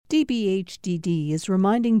DBHDD is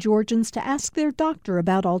reminding Georgians to ask their doctor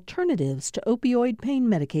about alternatives to opioid pain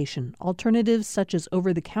medication. Alternatives such as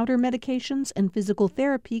over-the-counter medications and physical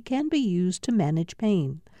therapy can be used to manage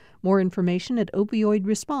pain. More information at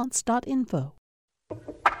opioidresponse.info.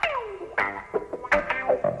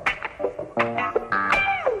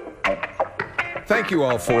 Thank you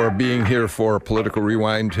all for being here for Political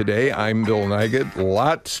Rewind today. I'm Bill Nigut.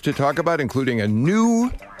 Lots to talk about, including a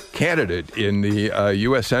new candidate in the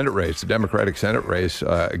U.S. Senate race, the Democratic Senate race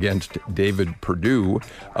against David Perdue.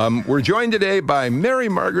 We're joined today by Mary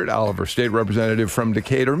Margaret Oliver, state representative from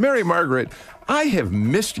Decatur. Mary Margaret, I have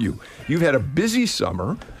missed you. You've had a busy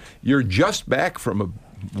summer. You're just back from a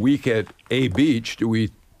week at A Beach. Do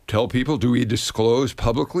we tell people, do we disclose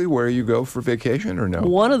publicly where you go for vacation or no?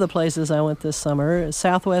 One of the places I went this summer is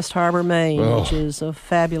Southwest Harbor, Maine, which is a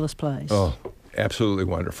fabulous place. Oh, absolutely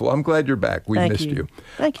wonderful. I'm glad you're back. We missed you.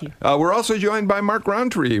 Thank you. We're also joined by Mark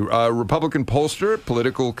Rountree, Republican pollster,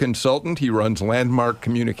 political consultant. He runs Landmark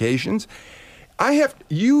Communications. I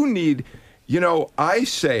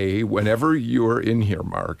say whenever you're in here,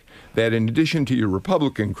 Mark, that in addition to your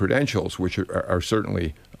Republican credentials, which are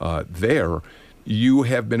certainly there, you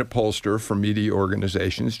have been a pollster for media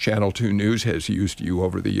organizations. Channel 2 News has used you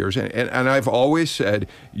over the years. And I've always said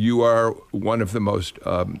you are one of the most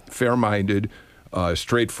fair-minded,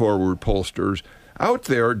 straightforward pollsters out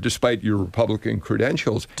there, despite your Republican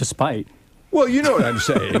credentials. Despite? Well, you know what I'm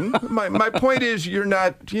saying. My point is you're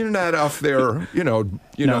not off there,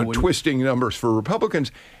 twisting numbers for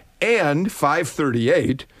Republicans. And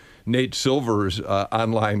 538, Nate Silver's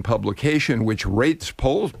online publication, which rates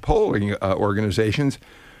polling organizations,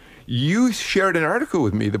 you shared an article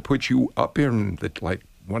with me that puts you up in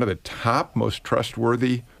one of the top, most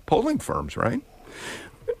trustworthy polling firms, right?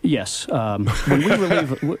 Yes.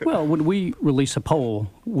 When we release a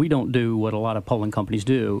poll, we don't do what a lot of polling companies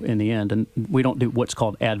do in the end, and we don't do what's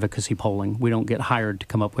called advocacy polling. We don't get hired to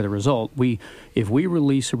come up with a result. If we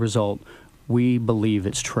release a result, we believe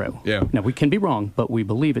it's true. Yeah. Now, we can be wrong, but we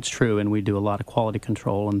believe it's true, and we do a lot of quality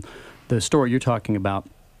control. And the story you're talking about,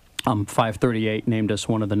 538 named us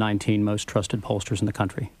one of the 19 most trusted pollsters in the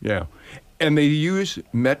country. Yeah. And they use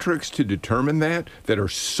metrics to determine that are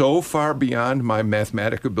so far beyond my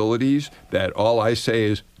mathematic abilities that all I say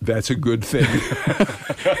is, that's a good thing.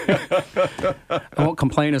 I won't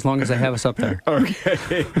complain as long as they have us up there.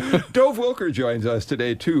 Okay. Dov Wilker joins us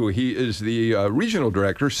today, too. He is the regional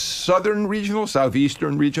director, Southeastern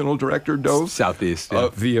Regional Director, Dov? Southeast, yeah.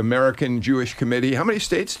 Of the American Jewish Committee. How many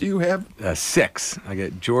states do you have? 6. I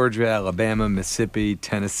get Georgia, Alabama, Mississippi,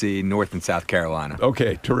 Tennessee, North and South Carolina.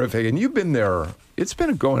 Okay, terrific. And you've been there, it's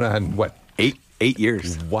been going on, what? 8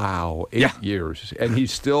 years. Wow, 8 years. And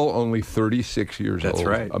he's still only 36 years old. That's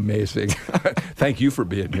right. Amazing. Thank you for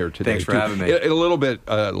being here today. Thanks for having me. A little bit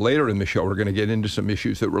later in the show, we're going to get into some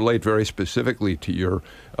issues that relate very specifically to your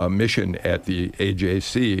mission at the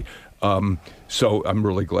AJC. So I'm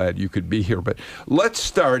really glad you could be here. But let's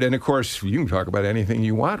start, and of course, you can talk about anything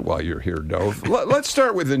you want while you're here, Dov. Let's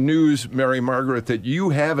start with the news, Mary Margaret, that you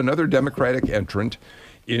have another Democratic entrant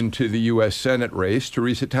into the U.S. Senate race.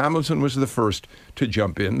 Teresa Tomlinson was the first to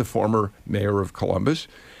jump in, the former mayor of Columbus.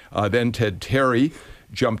 Then Ted Terry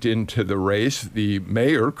jumped into the race, the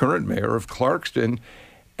current mayor of Clarkston.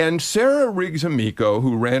 And Sarah Riggs Amico,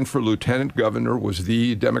 who ran for lieutenant governor, was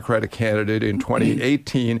the Democratic candidate in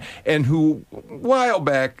 2018, and who, a while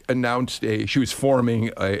back, announced she was forming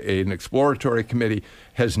an exploratory committee,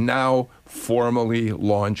 has now formally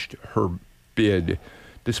launched her bid,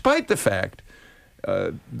 despite the fact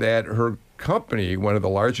that her company, one of the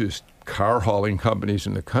largest car hauling companies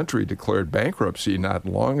in the country, declared bankruptcy not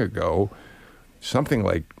long ago, something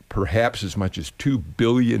like perhaps as much as $2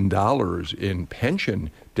 billion in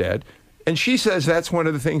pension debt. And she says that's one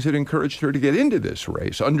of the things that encouraged her to get into this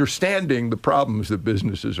race, understanding the problems that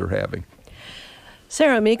businesses are having.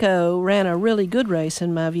 Sarah Amico ran a really good race,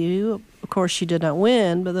 in my view. Of course, she did not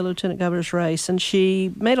win, but the lieutenant governor's race. And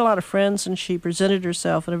she made a lot of friends, and she presented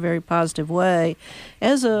herself in a very positive way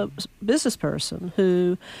as a business person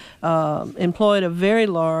who employed a very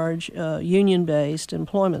large union-based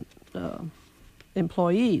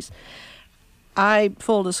employees. I,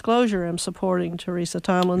 full disclosure, am supporting Teresa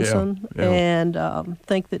Tomlinson and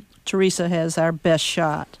think that Teresa has our best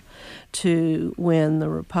shot to win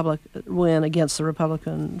against the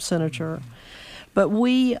Republican senator. But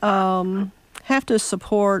we have to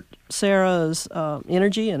support Sarah's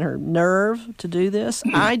energy and her nerve to do this.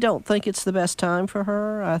 I don't think it's the best time for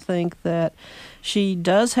her. I think that she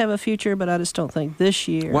does have a future, but I just don't think this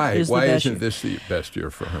year is the best year. Why isn't this the best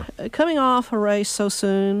year for her? Coming off a race so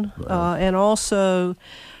soon, and also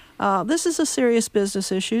This is a serious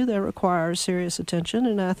business issue that requires serious attention,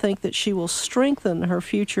 and I think that she will strengthen her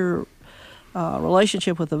future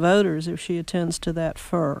relationship with the voters if she attends to that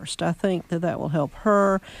first. I think that will help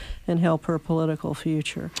her and help her political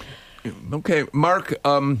future. Okay, Mark,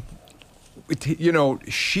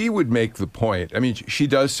 she would make the point. I mean, she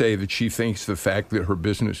does say that she thinks the fact that her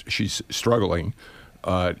business, she's struggling,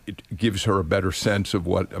 it gives her a better sense of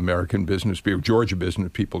what American business people, Georgia business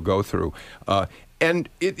people go through. And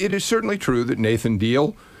it is certainly true that Nathan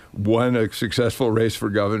Deal won a successful race for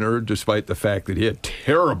governor despite the fact that he had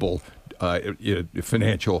terrible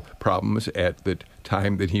financial problems at the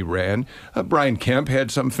time that he ran. Brian Kemp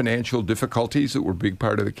had some financial difficulties that were a big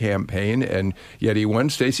part of the campaign, and yet he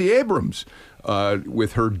won. Stacey Abrams,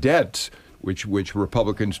 with her debts, which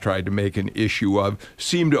Republicans tried to make an issue of,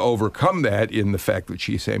 seemed to overcome that in the fact that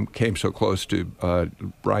she came so close to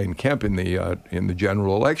Brian Kemp in the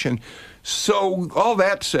general election. So all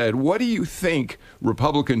that said, what do you think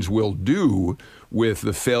Republicans will do with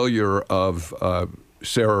the failure of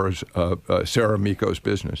Sarah Miko's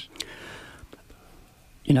business?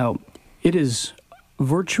 It is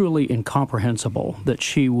virtually incomprehensible that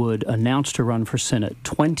she would announce to run for Senate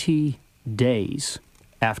 20 days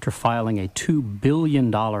after filing a $2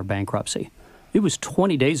 billion bankruptcy. It was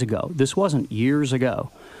 20 days ago. This wasn't years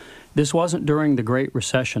ago. This wasn't during the Great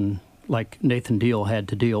Recession like Nathan Deal had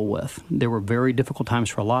to deal with. There were very difficult times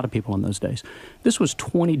for a lot of people in those days. This was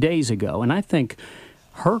 20 days ago, and I think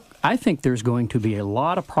there's going to be a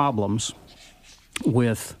lot of problems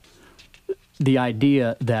with the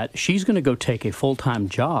idea that she's going to go take a full-time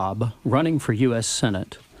job running for U.S.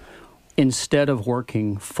 Senate instead of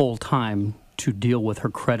working full-time to deal with her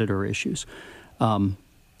creditor issues.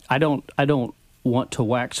 I don't want to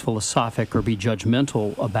wax philosophic or be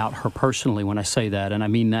judgmental about her personally when I say that, and I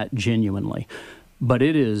mean that genuinely. But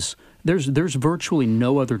there's virtually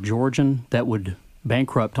no other Georgian that would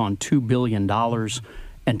bankrupt on $2 billion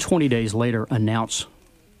and 20 days later announce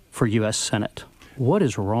for U.S. Senate. What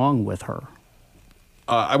is wrong with her?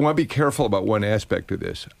 I want to be careful about one aspect of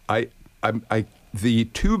this. The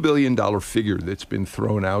 $2 billion figure that's been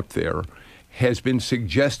thrown out there has been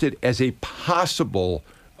suggested as a possible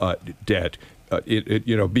debt,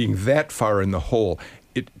 being that far in the hole.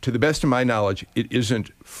 To the best of my knowledge, it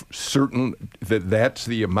isn't certain that that's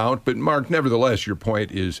the amount. But Mark, nevertheless, your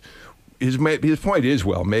point is his point is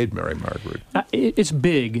well made, Mary Margaret. It's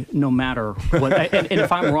big, no matter what. and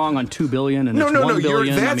if I'm wrong on $2 billion and it's $1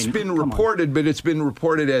 billion, that's been reported, but it's been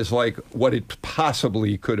reported as like what it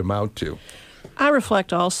possibly could amount to. I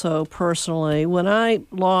reflect also personally when I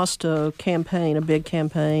lost a big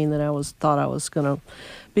campaign that I thought I was going to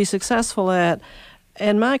be successful at,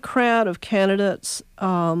 and my crowd of candidates,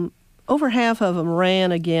 over half of them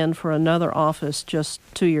ran again for another office just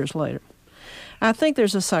 2 years later. I think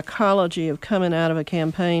there's a psychology of coming out of a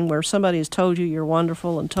campaign where somebody has told you you're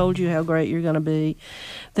wonderful and told you how great you're going to be,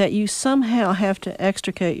 that you somehow have to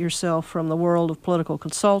extricate yourself from the world of political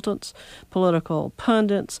consultants, political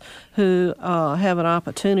pundits who have an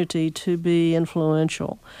opportunity to be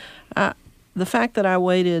influential. The fact that I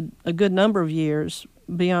waited a good number of years,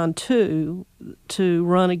 beyond 2, to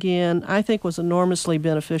run again, I think was enormously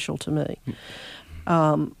beneficial to me.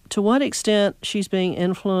 To what extent she's being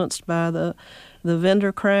influenced by the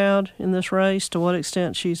vendor crowd in this race, to what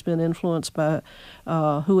extent she's been influenced by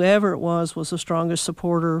whoever it was the strongest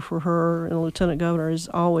supporter for her and lieutenant governor is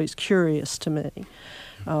always curious to me.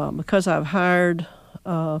 Because I've hired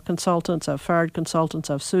consultants, I've fired consultants,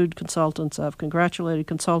 I've sued consultants, I've congratulated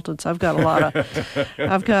consultants. I've got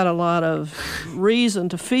a lot of reason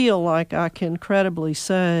to feel like I can credibly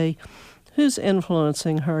say who's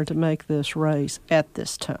influencing her to make this race at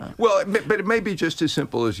this time? Well, but it may be just as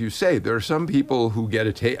simple as you say. There are some people who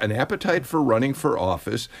get an appetite for running for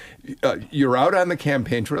office. You're out on the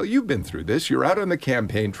campaign trail. You've been through this. You're out on the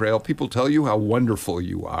campaign trail. People tell you how wonderful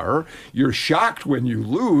you are. You're shocked when you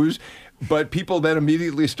lose. But people then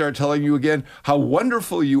immediately start telling you again how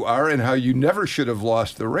wonderful you are and how you never should have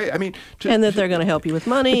lost the race. I mean, and that they're going to help you with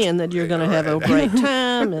money and that you're going to have a great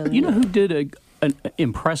time. And, you know who did an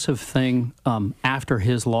impressive thing after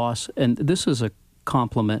his loss? And this is a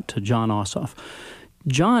compliment to Jon Ossoff.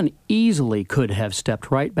 John easily could have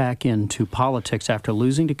stepped right back into politics after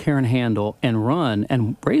losing to Karen Handel and run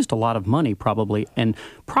and raised a lot of money probably, and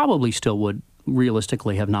probably still would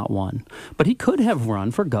realistically have not won. But he could have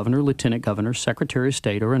run for governor, lieutenant governor, secretary of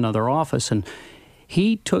state, or another office. And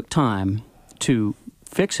he took time to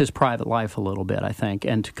fix his private life a little bit, I think,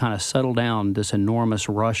 and to kind of settle down this enormous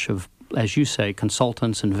rush of, as you say,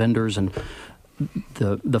 consultants and vendors and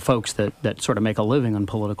the folks that sort of make a living on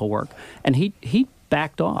political work. And he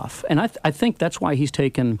backed off. And I think that's why he's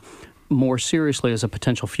taken more seriously as a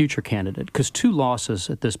potential future candidate, because 2 losses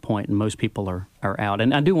at this point, and most people are out.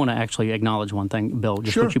 And I do want to actually acknowledge one thing, Bill,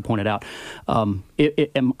 just Sure. what you pointed out.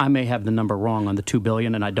 I may have the number wrong on the $2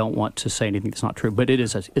 billion, and I don't want to say anything that's not true, but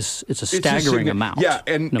it's a staggering amount. Yeah,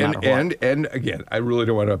 and again, I really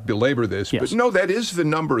don't want to belabor this, Yes. but no, that is the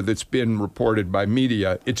number that's been reported by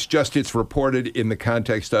media. It's just it's reported in the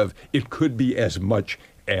context of it could be as much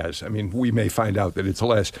as. I mean, we may find out that it's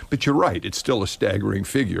less, but you're right. It's still a staggering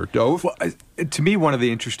figure. Dove? Well, to me, one of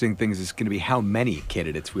the interesting things is going to be how many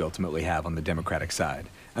candidates we ultimately have on the Democratic side.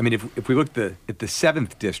 I mean, if we look at the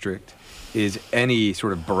 7th district is any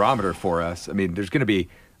sort of barometer for us, I mean, there's going to be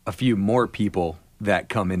a few more people that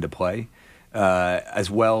come into play,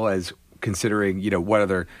 as well as considering, what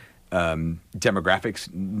other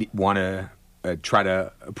demographics want to try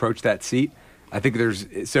to approach that seat. I think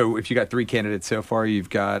so if you got 3 candidates so far, you've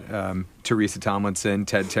got Teresa Tomlinson,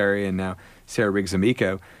 Ted Terry, and now Sarah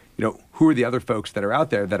Riggs-Amico. Who are the other folks that are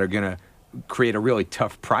out there that are going to create a really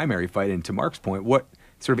tough primary fight? And to Mark's point, what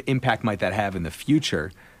sort of impact might that have in the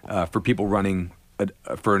future for people running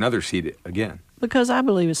for another seat again? Because I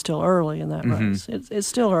believe it's still early in that race. It's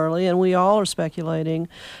still early, and we all are speculating.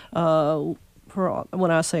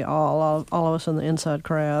 When I say all of us in the inside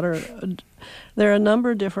crowd there are a number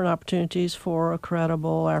of different opportunities for a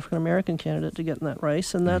credible African-American candidate to get in that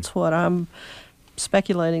race, and that's what I'm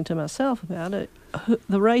speculating to myself about.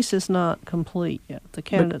 The race is not complete yet. The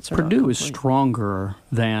candidates are not Purdue complete. is stronger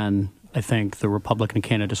than I think the Republican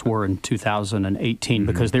candidates were in 2018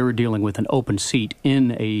 because they were dealing with an open seat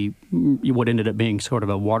in what ended up being sort of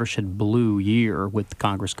a watershed blue year with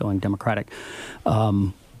Congress going Democratic.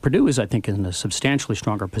 Purdue is, I think, in a substantially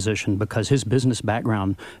stronger position because his business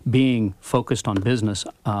background being focused on business,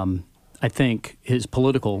 I think his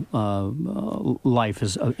political life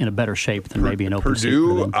is in a better shape than maybe an open seat.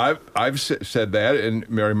 Purdue, I've said that, and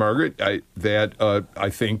Mary Margaret, I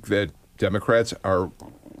think that Democrats are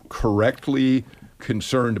correctly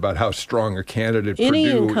concerned about how strong a candidate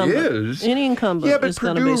Purdue is. Any incumbent is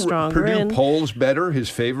going to be stronger. Purdue polls better. His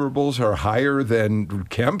favorables are higher than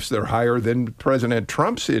Kemp's. They're higher than President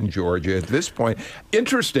Trump's in Georgia at this point.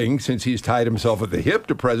 Interesting, since he's tied himself at the hip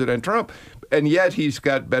to President Trump, and yet he's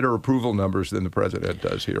got better approval numbers than the president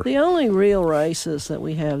does here. The only real races that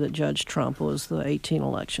we have that judged Trump was the 2018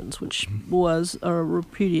 elections, which was a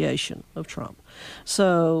repudiation of Trump.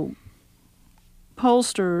 So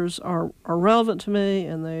pollsters are relevant to me,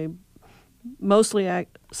 and they mostly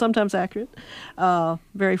sometimes accurate,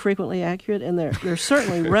 very frequently accurate, and they're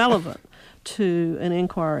certainly relevant to an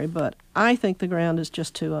inquiry. But I think the ground is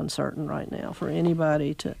just too uncertain right now for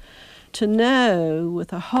anybody to know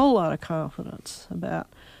with a whole lot of confidence about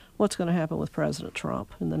what's going to happen with President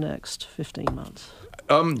Trump in the next 15 months.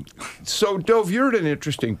 So, Dove, you're at an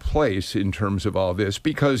interesting place in terms of all this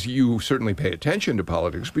because you certainly pay attention to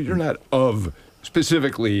politics, but you're not of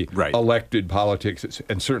specifically elected politics,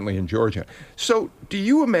 and certainly in Georgia. So do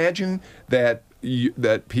you imagine that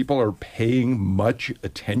that people are paying much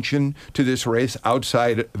attention to this race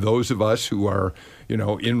outside those of us who are,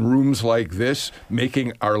 in rooms like this,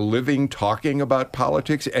 making our living talking about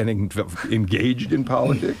politics and engaged in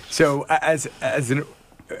politics? So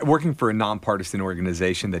working for a nonpartisan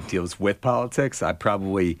organization that deals with politics, I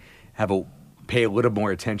probably pay a little more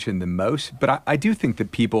attention than most. But I do think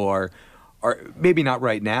that people are maybe not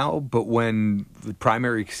right now, but when the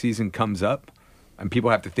primary season comes up and people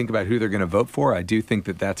have to think about who they're going to vote for, I do think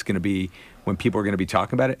that that's going to be when people are going to be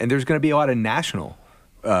talking about it. And there's going to be a lot of national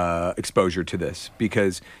exposure to this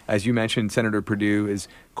because, as you mentioned, Senator Perdue is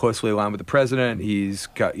closely aligned with the president. He's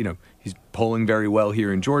got, he's polling very well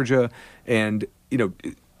here in Georgia. And,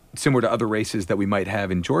 similar to other races that we might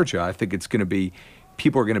have in Georgia, I think it's going to be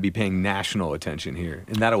people are going to be paying national attention here,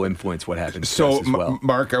 and that'll influence what happens so, as well.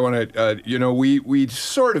 Mark, I want to, we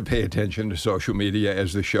sort of pay attention to social media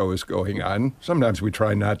as the show is going on. Sometimes we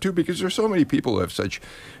try not to because there's so many people who have such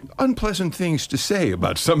unpleasant things to say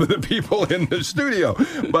about some of the people in the studio.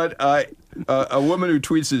 But a woman who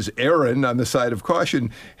tweets as Erin on the side of caution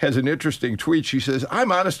has an interesting tweet. She says,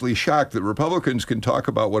 "I'm honestly shocked that Republicans can talk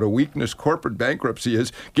about what a weakness corporate bankruptcy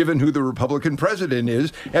is, given who the Republican president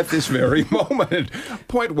is at this very moment."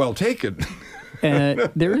 Point well taken.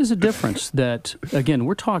 There is a difference that, again,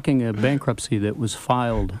 we're talking a bankruptcy that was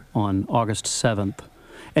filed on August 7th.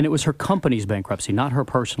 And it was her company's bankruptcy, not her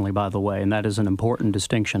personally, by the way. And that is an important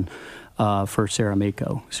distinction for Sarah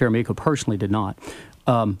Amico. Sarah Amico personally did not.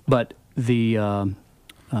 But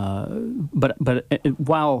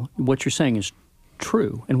while what you're saying is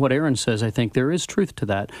true. And what Aaron says, I think there is truth to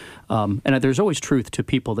that. And there's always truth to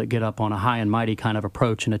people that get up on a high and mighty kind of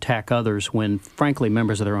approach and attack others when, frankly,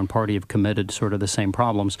 members of their own party have committed sort of the same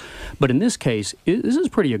problems. But in this case, this is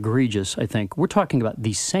pretty egregious, I think. We're talking about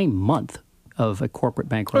the same month of a corporate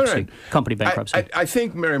bankruptcy, right. company bankruptcy. I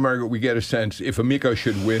think, Mary Margaret, we get a sense if Amico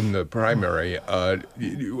should win the primary,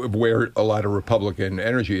 where a lot of Republican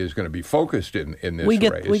energy is going to be focused in this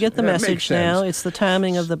race. We get the message now. It's the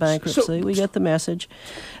timing of the bankruptcy. We get the message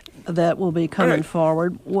that will be coming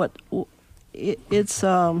forward.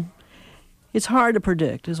 It's hard to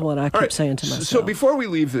predict, is what I keep saying to myself. So before we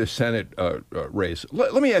leave the Senate race,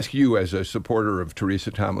 let me ask you, as a supporter of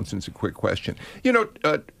Teresa Tomlinson's, a quick question. You know,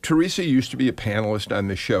 Teresa used to be a panelist on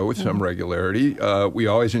the show with some regularity. We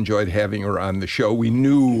always enjoyed having her on the show. We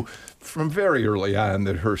knew from very early on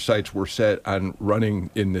that her sights were set on running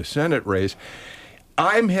in the Senate race.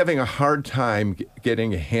 I'm having a hard time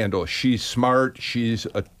getting a handle. She's smart. She's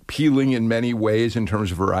appealing in many ways in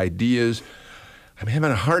terms of her ideas. I'm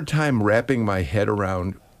having a hard time wrapping my head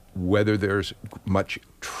around whether there's much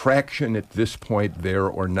traction at this point there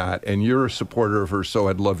or not. And you're a supporter of her, so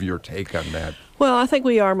I'd love your take on that. Well, I think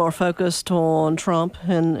we are more focused on Trump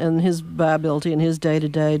and his viability and his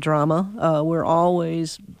day-to-day drama. We're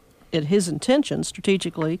always, at his intention,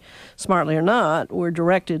 strategically, smartly or not, we're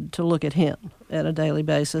directed to look at him at a daily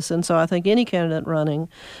basis. And so I think any candidate running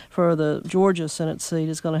for the Georgia Senate seat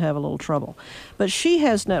is going to have a little trouble. But she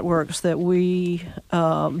has networks that we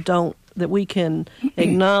that we can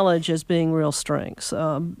acknowledge as being real strengths.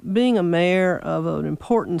 Being a mayor of an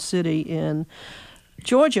important city in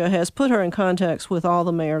Georgia has put her in contacts with all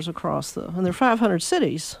the mayors across and there are 500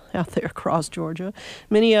 cities out there across Georgia.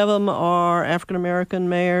 Many of them are African-American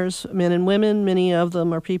mayors, men and women. Many of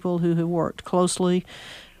them are people who have worked closely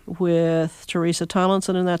with Teresa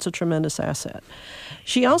Tomlinson, and that's a tremendous asset.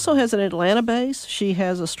 She also has an Atlanta base. She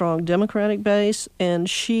has a strong Democratic base, and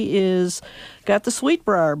she is got the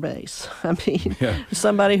Sweetbriar base. I mean,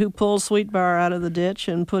 somebody who pulled Sweetbriar out of the ditch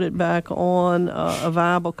and put it back on a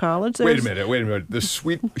viable college. Wait a minute.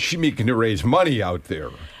 She can raise money out there.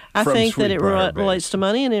 I think that it relates to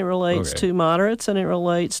money, and it relates to moderates, and it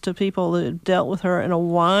relates to people that have dealt with her in a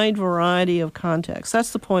wide variety of contexts.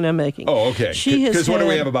 That's the point I'm making. Oh, okay. Because what do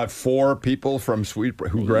we have, about 4 people from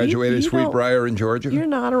who graduated Sweetbriar in Georgia? You're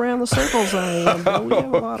not around the circles I am, but we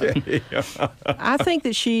have a lot of... I think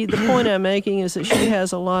that the point I'm making is that she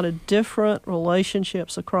has a lot of different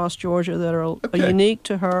relationships across Georgia that are unique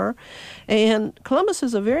to her, and Columbus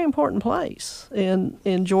is a very important place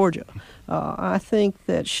in Georgia. I think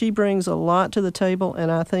that she brings a lot to the table, and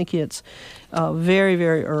I think it's very,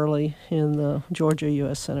 very early in the Georgia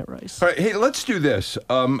U.S. Senate race. All right, hey, let's do this.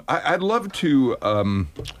 I'd love to.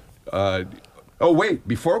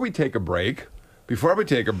 Before we take a break,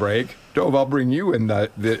 Dove, I'll bring you in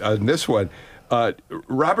on this one.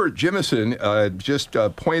 Robert Jimison just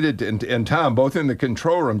pointed, and Tom, both in the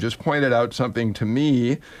control room, just pointed out something to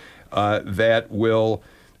me that will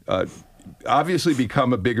obviously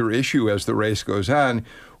become a bigger issue as the race goes on.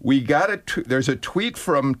 There's a tweet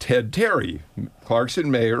from Ted Terry,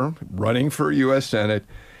 Clarkson mayor, running for U.S. Senate.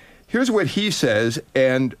 Here's what he says,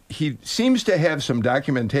 and he seems to have some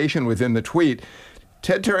documentation within the tweet.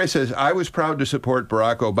 Ted Terry says, "I was proud to support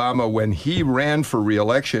Barack Obama when he ran for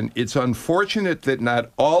re-election. It's unfortunate that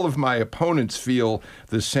not all of my opponents feel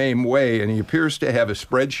the same way." And he appears to have a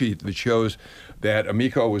spreadsheet that shows that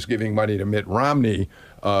Amico was giving money to Mitt Romney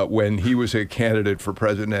when he was a candidate for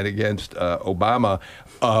president against Obama.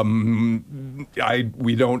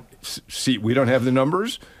 We don't have the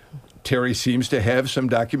numbers. Terry seems to have some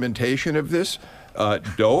documentation of this.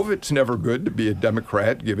 Dove, it's never good to be a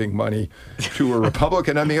Democrat giving money to a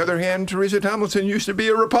Republican. On the other hand, Teresa Tomlinson used to be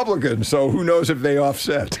a Republican, so who knows if they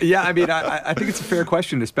offset? Yeah, I mean, I think it's a fair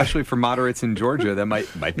question, especially for moderates in Georgia. That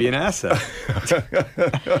might be an asset. You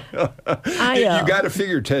got to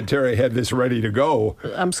figure Ted Terry had this ready to go.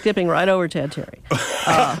 I'm skipping right over Ted Terry.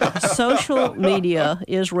 Social media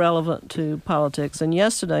is relevant to politics, and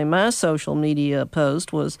yesterday my social media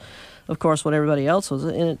post was, of course, what everybody else was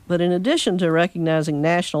in it. But in addition to recognizing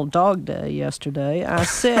National Dog Day yesterday, I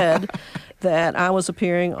said that I was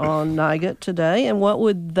appearing on NIGAT today, and what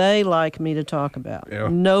would they like me to talk about? Yeah.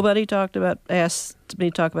 Nobody asked me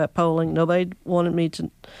to talk about polling. Nobody wanted me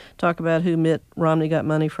to talk about who Mitt Romney got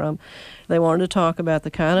money from. They wanted to talk about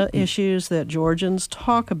the kind of issues that Georgians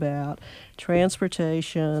talk about: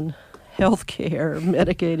 transportation, health care,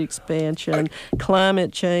 Medicaid expansion,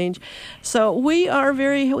 climate change. So we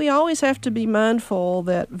always have to be mindful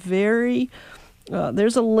that very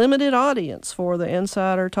there's a limited audience for the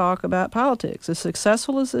Insider Talk about politics. As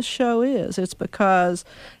successful as this show is, it's because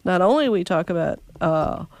not only we talk about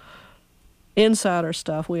insider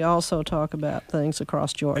stuff, we also talk about things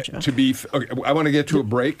across Georgia. I want to get to a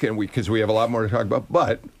break, and because we have a lot more to talk about,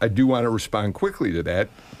 but I do want to respond quickly to that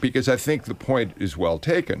because I think the point is well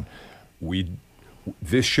taken.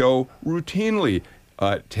 This show routinely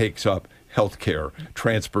takes up healthcare,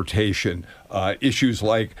 transportation, issues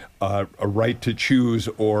like a right to choose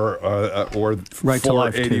or right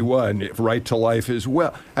 481, right to life as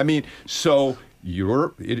well. I mean, so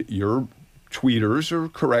your tweeters are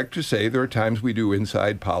correct to say there are times we do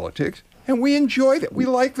inside politics, and we enjoy that. We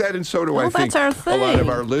like that, and so do I think that's our a lot thing. of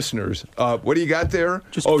our listeners. What do you got there?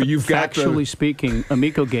 You've got factually speaking,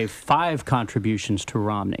 Amico gave 5 contributions to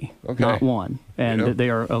Romney, not 1. And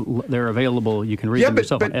they're available. You can read them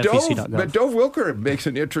yourself on FEC.gov. But Dov Wilker makes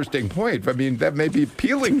an interesting point. I mean, that may be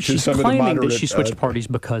appealing to some of the moderate. She's claiming that she switched parties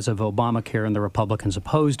because of Obamacare and the Republicans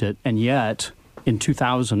opposed it, and yet in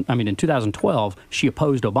 2012, she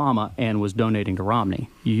opposed Obama and was donating to Romney.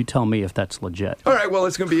 You tell me if that's legit. All right, well,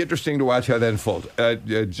 it's going to be interesting to watch how that unfolds.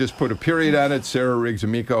 Just put a period on it. Sarah Riggs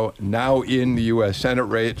Amico, now in the U.S. Senate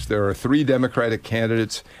race. There are 3 Democratic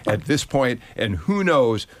candidates at this point, and who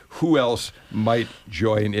knows who else might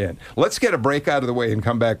join in. Let's get a break out of the way and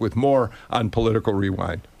come back with more on Political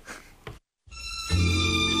Rewind.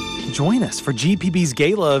 Join us for GPB's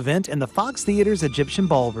gala event in the Fox Theater's Egyptian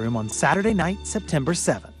Ballroom on Saturday night, September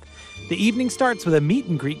 7th. The evening starts with a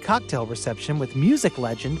meet-and-greet cocktail reception with music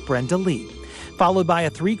legend Brenda Lee, followed by a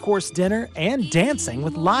 3-course dinner and dancing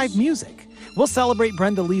with live music. We'll celebrate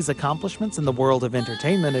Brenda Lee's accomplishments in the world of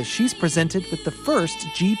entertainment as she's presented with the first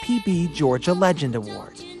GPB Georgia Legend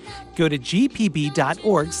Award. Go to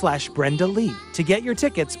gpb.org/Brenda Lee to get your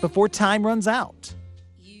tickets before time runs out.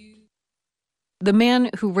 The man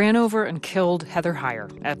who ran over and killed Heather Heyer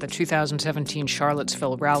at the 2017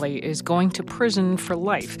 Charlottesville rally is going to prison for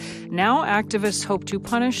life. Now activists hope to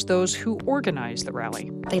punish those who organized the rally.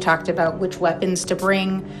 They talked about which weapons to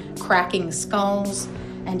bring, cracking skulls,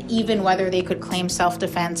 and even whether they could claim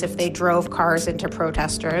self-defense if they drove cars into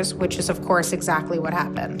protesters, which is, of course, exactly what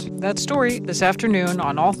happened. That story this afternoon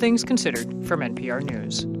on All Things Considered from NPR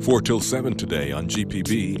News. 4 till 7 today on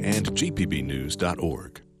GPB and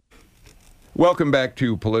gpbnews.org. Welcome back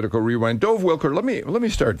to Political Rewind. Dov Wilker, let me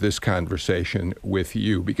start this conversation with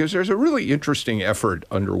you because there's a really interesting effort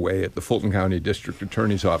underway at the Fulton County District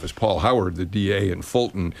Attorney's Office. Paul Howard, the DA in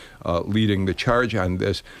Fulton, leading the charge on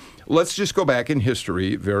this. Let's just go back in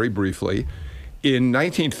history very briefly. In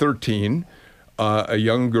 1913, a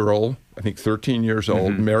young girl, I think 13 years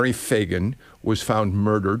old, Mary Fagan, was found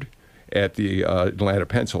murdered at the Atlanta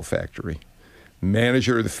pencil factory.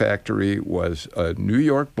 Manager of the factory was a New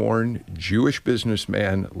York-born Jewish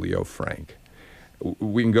businessman, Leo Frank.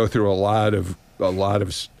 We can go through a lot of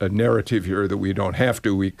narrative here that we don't have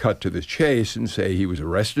to. We cut to the chase and say he was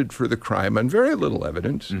arrested for the crime on very little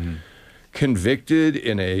evidence, convicted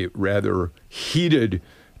in a rather heated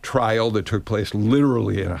trial that took place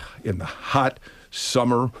literally in the hot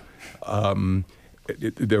summer.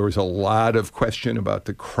 There was a lot of question about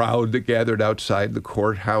the crowd that gathered outside the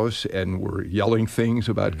courthouse and were yelling things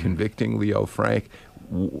about convicting Leo Frank.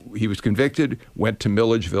 He was convicted, went to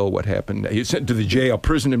Milledgeville. What happened? He was sent to the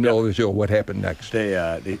prison in Milledgeville. What happened next?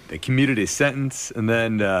 They commuted his sentence, and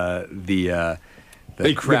then the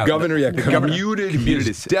governor commuted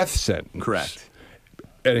his death sentence. Correct.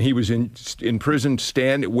 And he was in prison,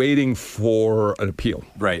 waiting for an appeal.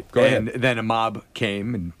 Right. Go ahead. And then a mob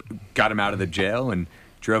came and got him out of the jail and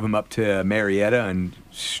drove him up to Marietta and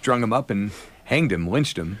strung him up and hanged him,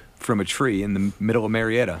 lynched him from a tree in the middle of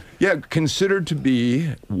Marietta. Yeah, considered to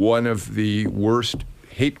be one of the worst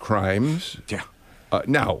hate crimes. Yeah.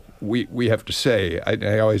 Now, we have to say,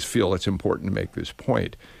 I always feel it's important to make this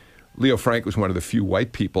point. Leo Frank was one of the few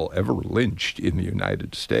white people ever lynched in the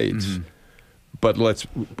United States. But let's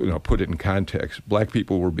put it in context. Black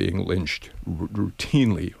people were being lynched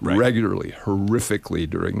routinely, regularly, horrifically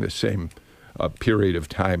during the same period of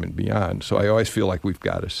time and beyond. So I always feel like we've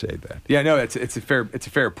got to say that. Yeah, no, it's a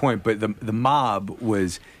fair point. But the mob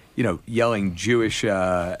was, yelling Jewish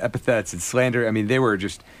epithets and slander. I mean, they were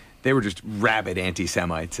just rabid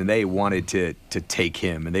anti-Semites, and they wanted to take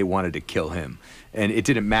him, and they wanted to kill him. And it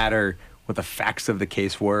didn't matter what the facts of the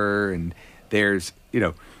case were. And there's,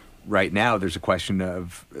 right now, there's a question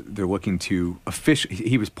of they're looking to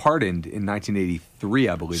he was pardoned in 1983,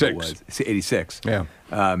 I believe it was. 86. Yeah.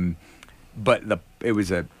 But it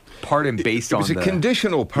was a pardon based on It was a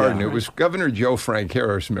conditional pardon. Yeah. It was Governor Joe Frank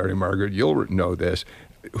Harris, Mary Margaret, you'll know this,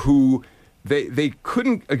 who they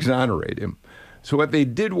couldn't exonerate him. So what they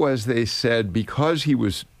did was they said because he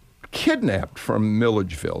was kidnapped from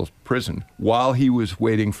Milledgeville prison while he was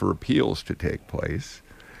waiting for appeals to take place,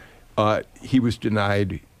 he was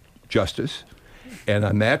denied justice. And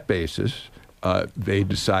on that basis, they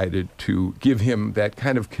decided to give him that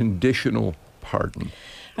kind of conditional pardon.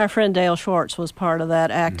 Our friend Dale Schwartz was part of that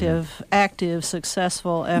active,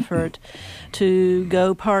 successful effort to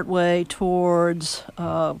go partway towards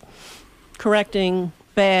correcting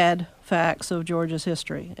bad facts of Georgia's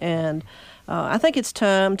history. And I think it's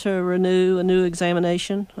time to renew a new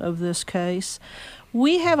examination of this case.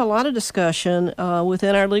 We have a lot of discussion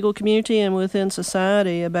within our legal community and within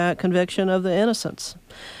society about conviction of the innocents.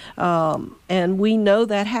 And we know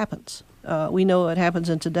that happens. We know it happens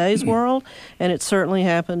in today's world, and it certainly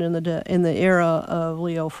happened in the era of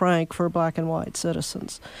Leo Frank for black and white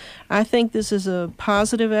citizens. I think this is a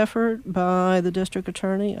positive effort by the district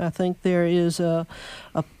attorney. I think there is a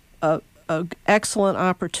excellent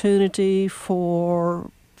opportunity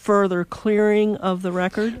for further clearing of the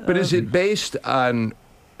record. But is it based on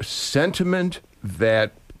sentiment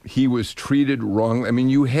that he was treated wrong? I mean,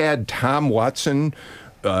 you had Tom Watson,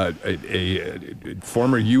 a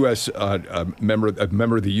former U.S. member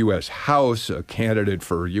of the U.S. House, a candidate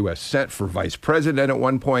for U.S. Senate, for vice president at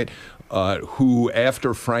one point, who,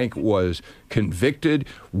 after Frank was convicted,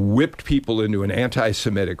 whipped people into an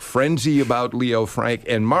anti-Semitic frenzy about Leo Frank.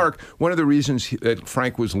 And Mark, one of the reasons that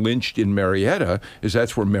Frank was lynched in Marietta is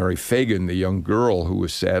that's where Mary Fagan, the young girl who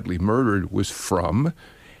was sadly murdered, was from.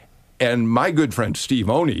 And my good friend Steve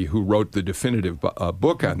Oney, who wrote the definitive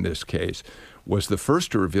book on this case, was the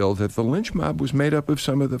first to reveal that the lynch mob was made up of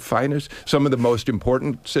some of the finest, some of the most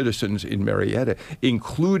important citizens in Marietta,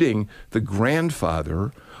 including the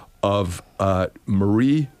grandfather of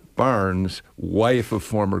Marie Barnes, wife of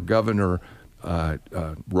former Governor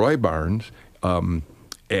Roy Barnes,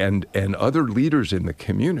 and other leaders in the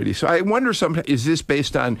community. So I wonder sometimes, is this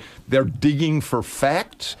based on they're digging for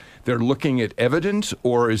facts, they're looking at evidence,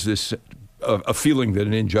 or is this a feeling that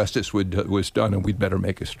an injustice was done and we'd better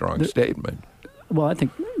make a strong statement? Well, I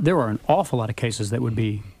think there are an awful lot of cases that would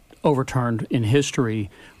be overturned in history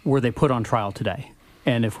were they put on trial today.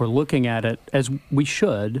 And if we're looking at it, as we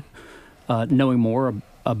should, knowing more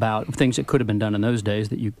about things that could have been done in those days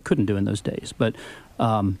that you couldn't do in those days. But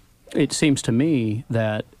it seems to me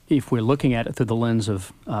that if we're looking at it through the lens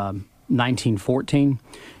of 1914,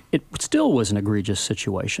 it still was an egregious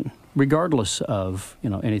situation, regardless of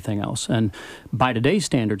anything else. And by today's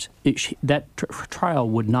standards, that trial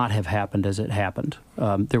would not have happened as it happened.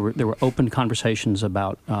 There were open conversations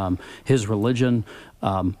about his religion.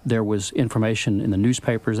 There was information in the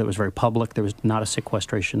newspapers that was very public. There was not a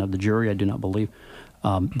sequestration of the jury, I do not believe.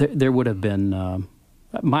 There would have been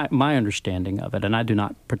my understanding of it, and I do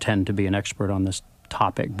not pretend to be an expert on this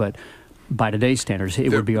topic, but by today's standards, it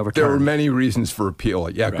would be overturned. There were many reasons for appeal.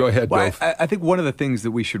 Yeah, right. Go ahead, Bill. I think one of the things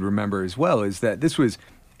that we should remember as well is that this was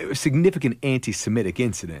a significant anti-Semitic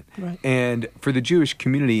incident. Right. And for the Jewish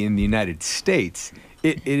community in the United States,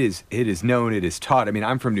 it is known, it is taught. I mean,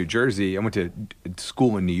 I'm from New Jersey. I went to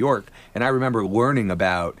school in New York, and I remember learning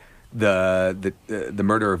about the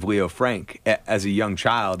murder of Leo Frank as a young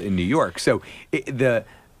child in New York. So the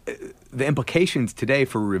implications today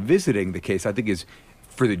for revisiting the case, I think, is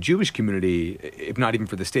for the Jewish community, if not even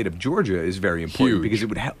for the state of Georgia, is very important. Huge. Because it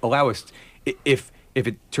would allow us, if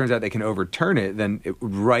it turns out they can overturn it, then it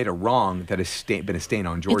would right a wrong that has been a stain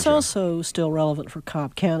on Georgia. It's also still relevant for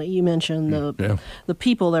Cobb County. You mentioned the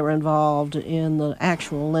people that were involved in the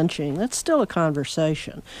actual lynching. That's still a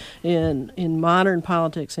conversation in modern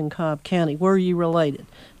politics in Cobb County. Were you related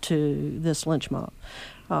to this lynch mob?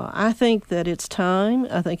 I think that it's time.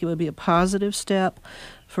 I think it would be a positive step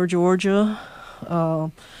for Georgia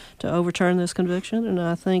to overturn this conviction, and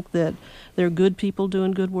I think that there are good people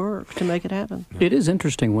doing good work to make it happen. It is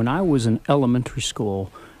interesting. When I was in elementary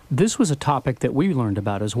school, this was a topic that we learned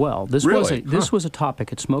about as well. This was a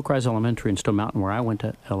topic at Smoke Rise Elementary in Stone Mountain, where I went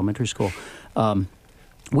to elementary school.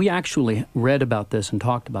 We actually read about this and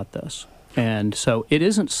talked about this. And so it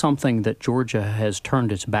isn't something that Georgia has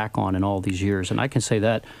turned its back on in all these years, and I can say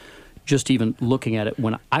that just even looking at it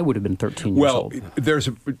when I would have been 13 years old. Well, there's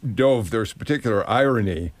a particular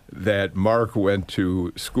irony that Mark went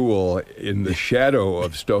to school in the shadow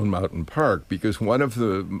of Stone Mountain Park, because one of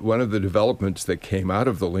the developments that came out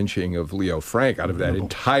of the lynching of Leo Frank, out of that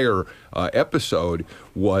entire episode,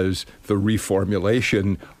 was the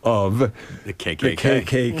reformulation of the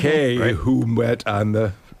KKK, right, who met on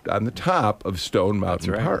the top of Stone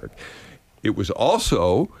Mountain Park. It was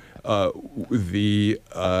also the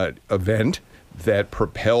event that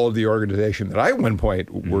propelled the organization that I at one point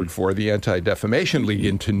worked for, the Anti-Defamation League,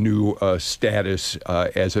 into new status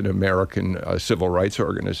as an American civil rights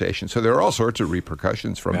organization. So there are all sorts of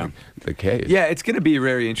repercussions from the case. Yeah, it's going to be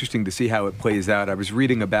very interesting to see how it plays out. I was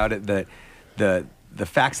reading about it that the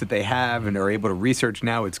facts that they have and are able to research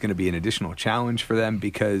now, it's going to be an additional challenge for them,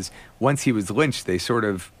 because once he was lynched, they sort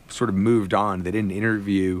of moved on. They didn't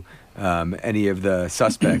interview any of the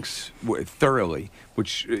suspects thoroughly,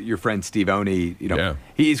 which your friend Steve Oney,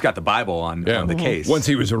 he's got the Bible on the case. Once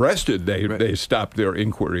he was arrested, they stopped their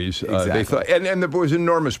inquiries. Exactly. They thought, and there was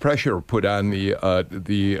enormous pressure put on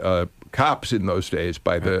the cops in those days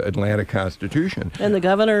by the Atlanta Constitution. And the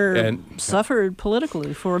governor suffered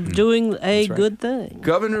politically for doing a good thing.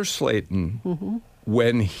 Governor Slayton,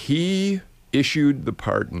 when he issued the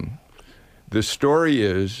pardon, the story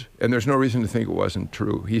is, and there's no reason to think it wasn't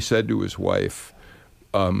true, he said to his wife,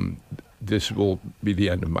 this will be the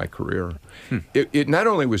end of my career. It not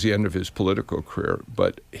only was the end of his political career,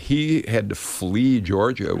 but he had to flee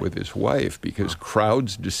Georgia with his wife because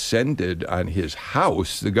crowds descended on his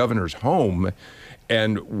house, the governor's home,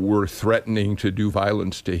 and were threatening to do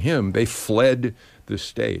violence to him. They fled the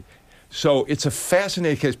state. So it's a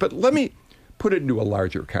fascinating case. But let me put it into a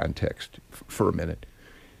larger context for a minute.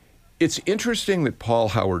 It's interesting that Paul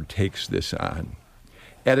Howard takes this on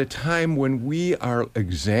at a time when we are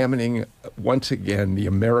examining, once again, the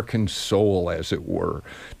American soul, as it were,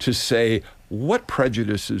 to say, what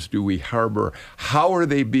prejudices do we harbor? How are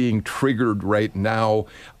they being triggered right now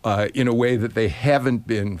in a way that they haven't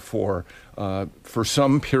been for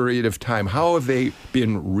some period of time? How have they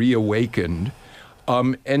been reawakened?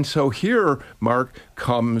 And so here, Mark,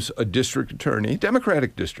 comes a district attorney,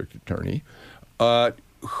 Democratic district attorney,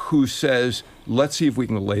 who says, let's see if we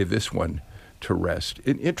can lay this one to rest.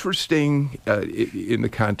 Interesting in the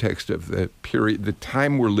context of the period, the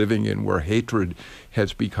time we're living in where hatred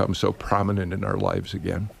has become so prominent in our lives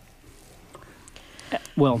again.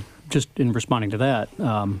 Well, just in responding to that,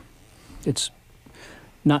 it's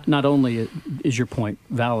not only is your point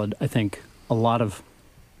valid, I think a lot of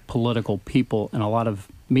political people and a lot of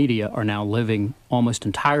media are now living almost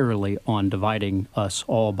entirely on dividing us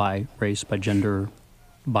all by race, by gender,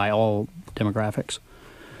 by all demographics.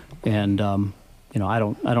 And I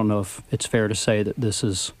don't know if it's fair to say that this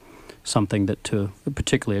is something that to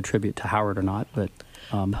particularly attribute to Howard or not. But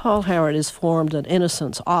Paul Howard has formed an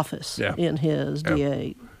innocence office in his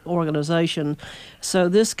DA organization. So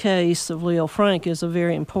this case of Leo Frank is a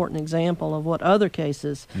very important example of what other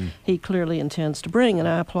cases he clearly intends to bring, and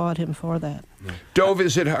I applaud him for that. Dov,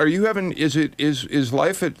 is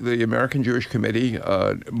life at the American Jewish Committee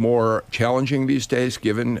more challenging these days,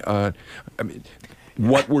 given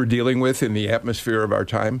what we're dealing with in the atmosphere of our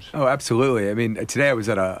times? Oh, absolutely. I mean, today I was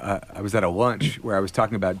at a lunch where I was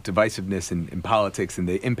talking about divisiveness in politics and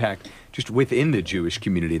the impact just within the Jewish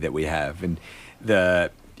community that we have, and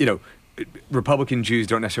Republican Jews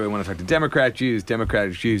don't necessarily want to talk to Democratic Jews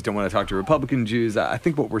don't want to talk to Republican Jews. I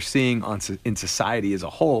think what we're seeing in society as a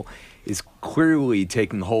whole is clearly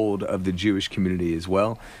taking hold of the Jewish community as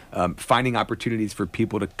well, finding opportunities for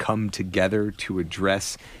people to come together to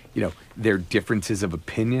address their differences of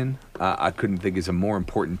opinion. I couldn't think is a more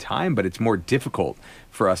important time, but it's more difficult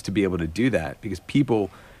for us to be able to do that because people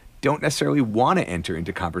don't necessarily want to enter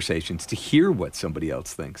into conversations to hear what somebody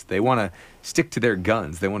else thinks. They want to stick to their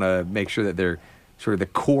guns. They want to make sure that they're sort of the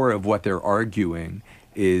core of what they're arguing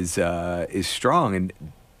is strong, and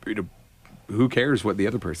who cares what the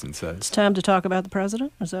other person says? It's time to talk about the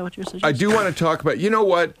president? Is that what you're suggesting? I do want to talk about,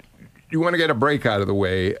 what? You want to get a break out of the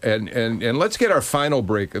way, and let's get our final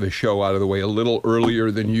break of the show out of the way a little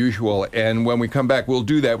earlier than usual. And when we come back, we'll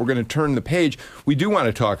do that. We're going to turn the page. We do want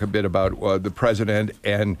to talk a bit about the president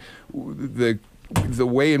and the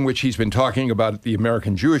way in which he's been talking about the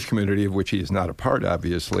American Jewish community, of which he is not a part,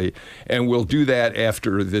 obviously. And we'll do that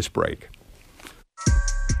after this break.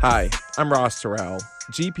 Hi, I'm Ross Terrell,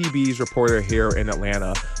 GPB's reporter here in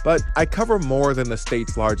Atlanta, but I cover more than the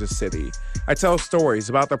state's largest city. I tell stories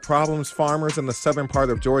about the problems farmers in the southern part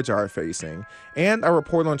of Georgia are facing, and I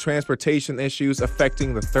report on transportation issues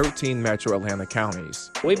affecting the 13 metro Atlanta counties.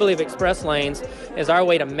 We believe express lanes is our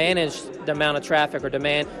way to manage the amount of traffic or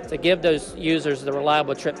demand to give those users the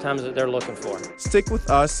reliable trip times that they're looking for. Stick with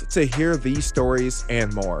us to hear these stories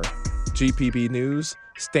and more. GPB News,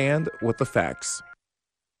 stand with the facts.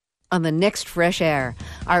 On the next Fresh Air,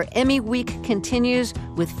 our Emmy week continues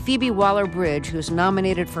with Phoebe Waller-Bridge, who's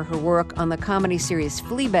nominated for her work on the comedy series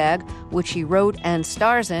Fleabag, which she wrote and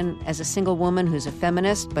stars in as a single woman who's a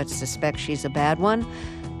feminist but suspects she's a bad one.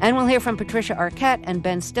 And we'll hear from Patricia Arquette and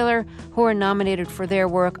Ben Stiller, who are nominated for their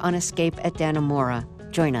work on Escape at Dannemora.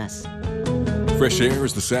 Join us. Fresh Air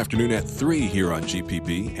is this afternoon at 3 here on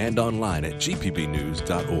GPB and online at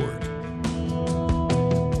gpbnews.org.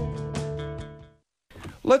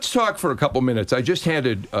 Let's talk for a couple minutes. I just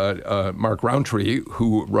handed Mark Rountree,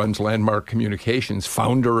 who runs Landmark Communications,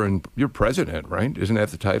 founder and you're president, right? Isn't that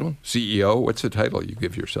the title? CEO? What's the title you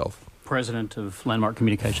give yourself? President of Landmark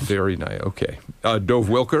Communications. Very nice. Okay. Dov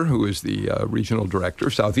Wilker, who is the regional director,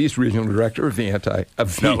 Southeast Regional Director of the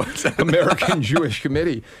American Jewish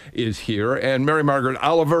Committee, is here. And Mary Margaret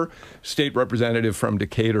Oliver, state representative from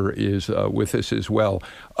Decatur, is with us as well.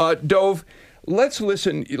 Dov, let's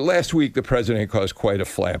listen. Last week, the president caused quite a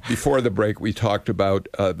flap. Before the break, we talked about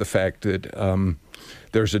the fact that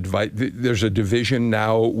there's a division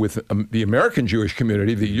now with the American Jewish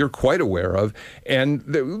community that you're quite aware of. And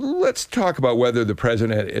let's talk about whether the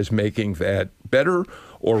president is making that better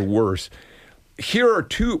or worse. Here are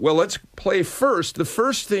two. Well, let's play first. The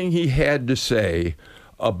first thing he had to say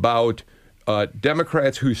about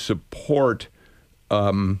Democrats who support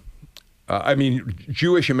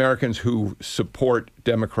Jewish Americans who support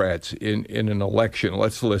Democrats in an election.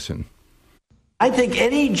 Let's listen. I think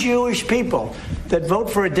any Jewish people that vote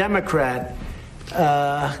for a Democrat,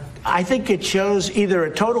 I think it shows either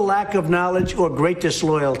a total lack of knowledge or great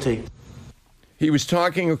disloyalty. He was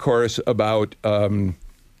talking, of course, about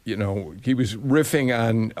he was riffing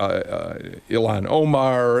on Ilhan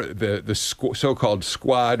Omar, the so-called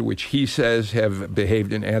squad, which he says have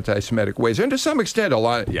behaved in anti-Semitic ways. And to some extent,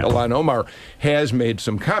 Ilhan Omar has made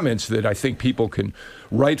some comments that I think people can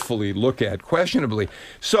rightfully look at questionably.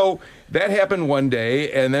 So that happened one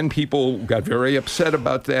day, and then people got very upset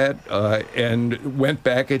about that and went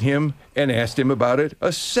back at him and asked him about it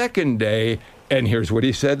a second day. And here's what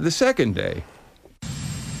he said the second day.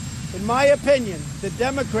 In my opinion, the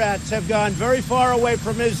Democrats have gone very far away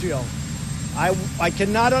from Israel. I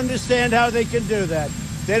cannot understand how they can do that.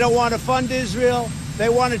 They don't want to fund Israel. They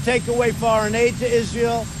want to take away foreign aid to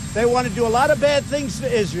Israel. They want to do a lot of bad things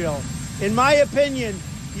to Israel. In my opinion,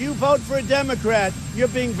 you vote for a Democrat, you're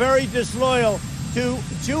being very disloyal to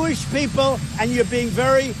Jewish people, and you're being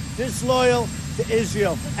very disloyal to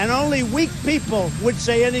Israel. And only weak people would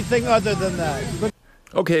say anything other than that.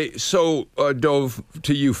 Okay, so Dov,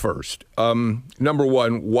 to you first. Number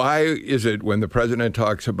one, why is it when the president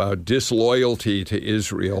talks about disloyalty to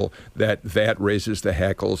Israel that raises the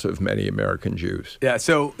hackles of many American Jews? Yeah,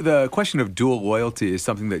 so the question of dual loyalty is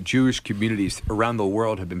something that Jewish communities around the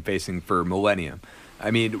world have been facing for millennia. I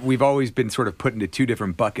mean, we've always been sort of put into two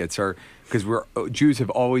different buckets, because Jews have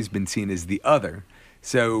always been seen as the other.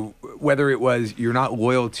 So whether it was you're not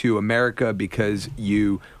loyal to America because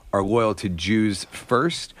you are loyal to Jews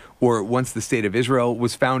first, or once the State of Israel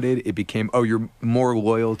was founded, it became, you're more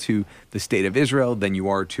loyal to the State of Israel than you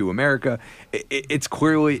are to America. It's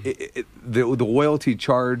clearly, the loyalty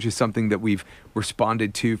charge is something that we've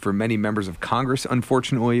responded to for many members of Congress,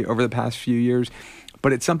 unfortunately, over the past few years.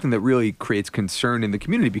 But it's something that really creates concern in the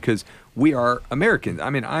community because we are Americans. I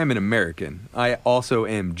mean, I'm an American. I also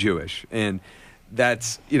am Jewish. And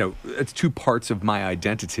that's two parts of my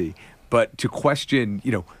identity. But to question,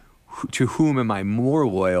 to whom am I more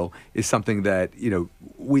loyal is something that,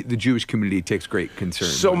 the Jewish community takes great concern.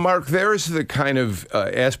 So, Mark, there's the kind of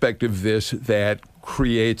aspect of this that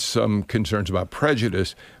creates some concerns about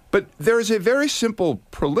prejudice. But there's a very simple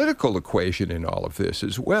political equation in all of this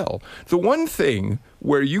as well. The one thing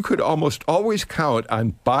where you could almost always count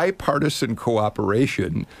on bipartisan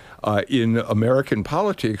cooperation in American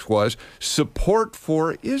politics was support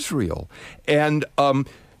for Israel. And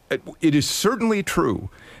it is certainly true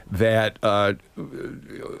that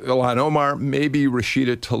Ilhan Omar, maybe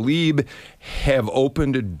Rashida Tlaib, have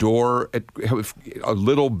opened a door a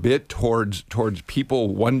little bit towards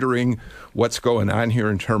people wondering what's going on here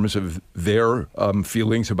in terms of their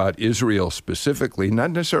feelings about Israel specifically,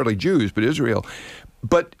 not necessarily Jews, but Israel.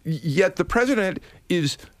 But yet the president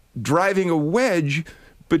is driving a wedge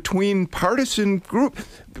between partisan groups.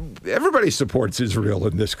 Everybody supports Israel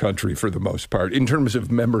in this country for the most part, in terms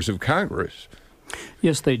of members of Congress.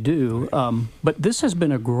 Yes, they do. But this has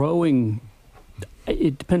been a growing,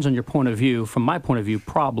 it depends on your point of view, from my point of view,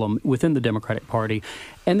 problem within the Democratic Party.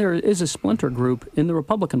 And there is a splinter group in the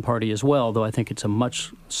Republican Party as well, though I think it's a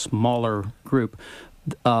much smaller group,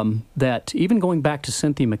 that even going back to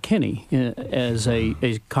Cynthia McKinney as a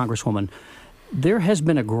congresswoman, there has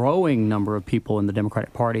been a growing number of people in the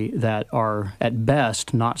Democratic Party that are, at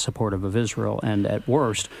best, not supportive of Israel, and at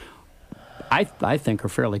worst, I think are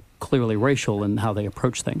fairly clearly racial in how they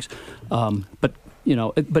approach things. But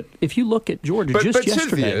if you look at Georgia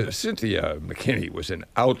yesterday, Cynthia McKinney was an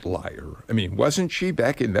outlier. I mean, wasn't she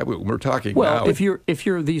back in that? We're talking well, now. if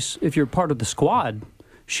you're part of the squad,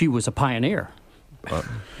 she was a pioneer.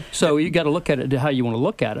 So you got to look at it how you want to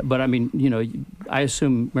look at it. But I mean, I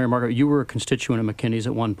assume, Mary Margaret, you were a constituent of McKinney's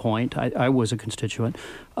at one point. I was a constituent.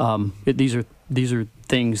 These are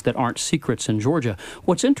things that aren't secrets in Georgia.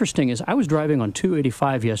 What's interesting is I was driving on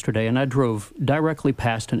 285 yesterday, and I drove directly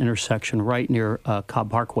past an intersection right near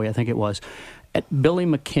Cobb Parkway, I think it was, at Billy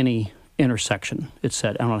McKinney intersection, it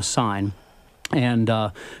said, on a sign. And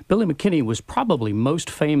Billy McKinney was probably most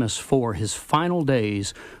famous for his final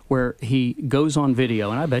days where he goes on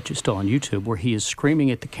video, and I bet you it's still on YouTube, where he is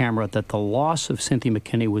screaming at the camera that the loss of Cynthia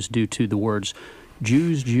McKinney was due to the words,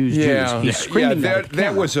 Jews, Jews, Jews. He's screaming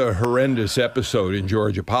that was a horrendous episode in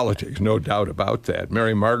Georgia politics, no doubt about that.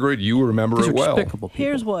 Mary Margaret, you remember it well.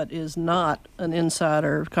 Here's what is not an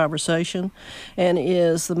insider conversation and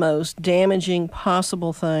is the most damaging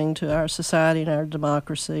possible thing to our society and our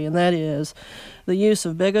democracy, and that is the use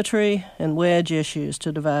of bigotry and wedge issues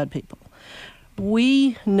to divide people.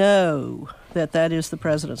 We know that is the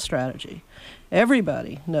president's strategy.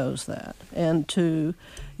 Everybody knows that. And to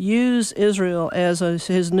use Israel as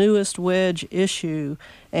his newest wedge issue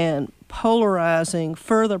and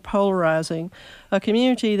further polarizing a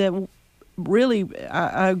community that really,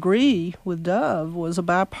 I agree with Dove, was a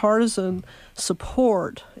bipartisan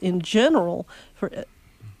support in general for.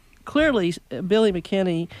 Clearly, Billy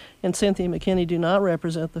McKinney and Cynthia McKinney do not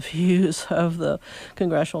represent the views of the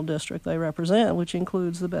congressional district they represent, which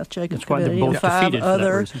includes the Beth Jacobs Committee and five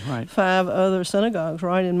other synagogues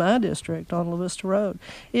right in my district on La Vista Road.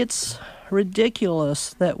 It's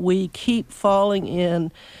ridiculous that we keep falling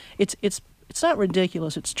in. It's not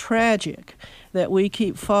ridiculous. It's tragic that we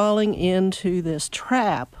keep falling into this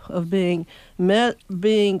trap of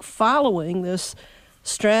following this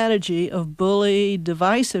strategy of bully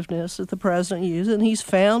divisiveness that the president uses, and he's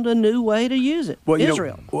found a new way to use it. Well,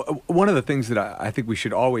 Israel. One of the things that I think we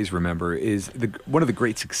should always remember is one of the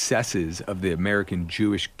great successes of the American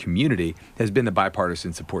Jewish community has been the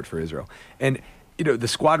bipartisan support for Israel. And, the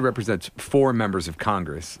squad represents 4 members of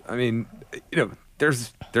Congress. I mean,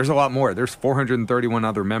 there's a lot more. There's 431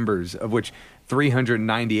 other members, of which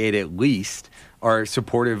 398 at least are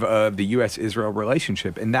supportive of the U.S.-Israel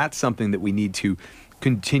relationship. And that's something that we need to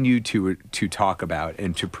continue to talk about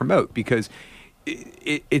and to promote, because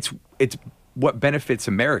it's what benefits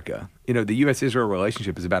America. The U.S.-Israel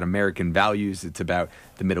relationship is about American values. It's about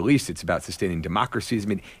the Middle East. It's about sustaining democracies. I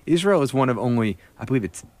mean, Israel is one of only, I believe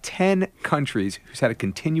it's 10 countries who's had a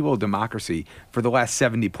continual democracy for the last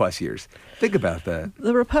 70 plus years. Think about that.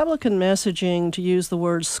 The Republican messaging, to use the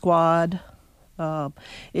word squad,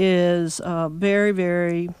 is very,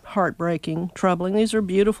 very heartbreaking, troubling. These are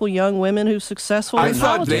beautiful young women who successfully. I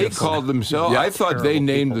thought they called themselves. I thought they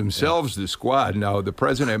named themselves the squad. Now the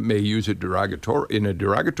president may use it in a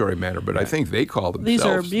derogatory manner, but I think they call themselves. These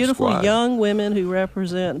are beautiful the squad. Young women who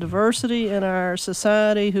represent diversity in our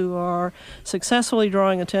society, who are successfully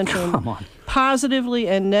drawing attention positively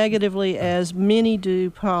and negatively, as many do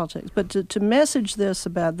politics. But to message this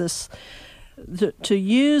about this. To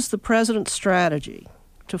use the president's strategy,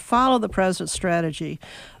 to follow the president's strategy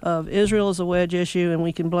of Israel as a wedge issue, and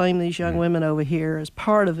we can blame these young women over here as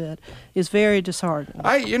part of it, is very disheartening.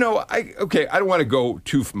 I don't want to go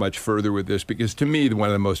too much further with this, because to me, one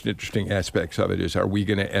of the most interesting aspects of it is, are we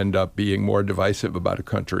going to end up being more divisive about a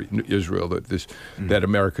country, Israel, that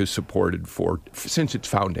America's supported since its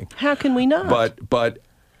founding? How can we not? But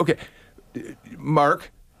okay,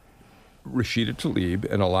 Mark, Rashida Tlaib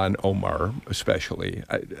and Ilhan Omar, especially.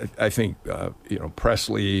 I think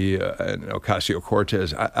Presley and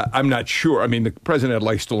Ocasio-Cortez. I'm not sure. I mean, the president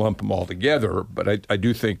likes to lump them all together, but I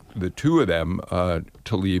do think the two of them,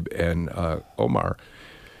 Tlaib and Omar,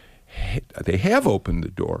 they have opened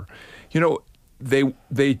the door. They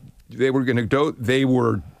were going to go. They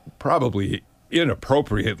were probably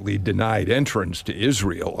inappropriately denied entrance to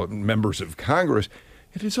Israel, members of Congress.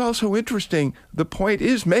 It is also interesting, the point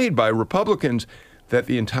is made by Republicans that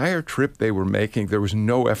the entire trip they were making, there was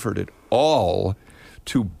no effort at all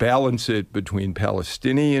to balance it between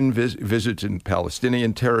Palestinian visits in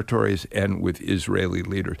Palestinian territories and with Israeli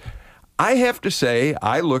leaders. I have to say,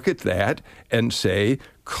 I look at that and say,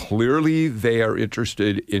 clearly they are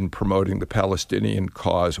interested in promoting the Palestinian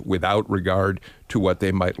cause without regard to what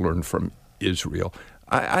they might learn from Israel.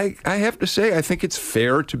 I have to say, I think it's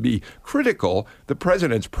fair to be critical. The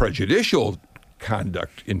president's prejudicial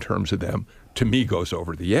conduct in terms of them, to me, goes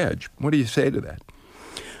over the edge. What do you say to that?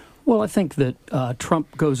 Well, I think that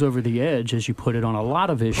Trump goes over the edge, as you put it, on a lot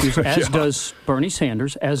of issues, as does Bernie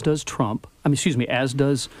Sanders, as does Trump. As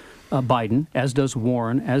does Biden, as does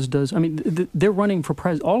Warren, as does, they're running for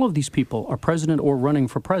president. All of these people are president or running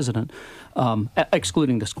for president,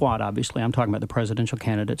 excluding the squad, obviously. I'm talking about the presidential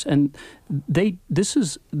candidates. And this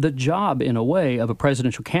is the job, in a way, of a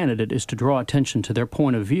presidential candidate, is to draw attention to their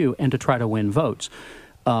point of view and to try to win votes.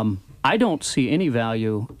 I don't see any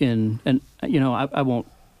value in, and, I won't,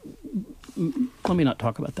 let me not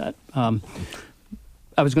talk about that.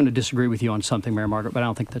 I was going to disagree with you on something, Mary Margaret, but I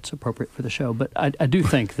don't think that's appropriate for the show. But I do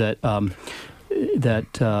think that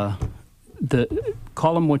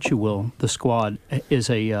call them what you will, the squad is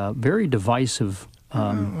a very divisive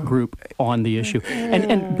group on the issue.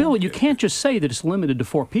 And Bill, you can't just say that it's limited to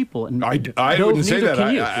 4 people. And I wouldn't say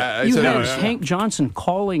that. You have Hank Johnson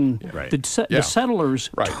calling the settlers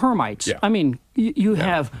termites. Yeah. I mean, you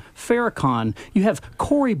have Farrakhan. You have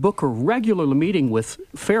Cory Booker regularly meeting with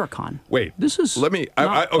Farrakhan. Wait, this is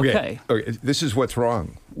okay. This is what's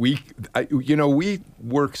wrong. We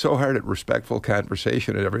work so hard at respectful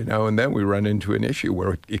conversation, and every now and then we run into an issue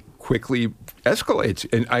where it quickly escalates.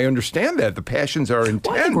 And I understand that the passions are intense.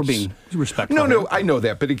 Well, I think we're being respectful. No, I know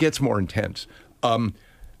that, but it gets more intense.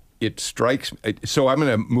 It strikes. So I'm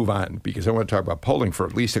going to move on because I want to talk about polling for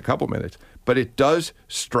at least a couple minutes. But it does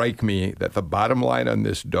strike me that the bottom line on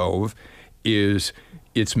this dove is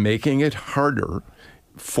it's making it harder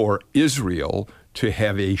for Israel to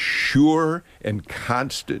have a sure and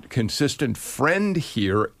consistent friend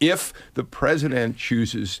here if the president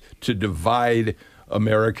chooses to divide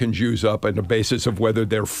American Jews up on the basis of whether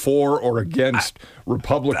they're for or against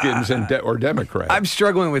Republicans or Democrats. I'm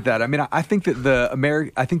struggling with that. I mean, I think that the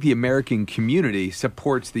American community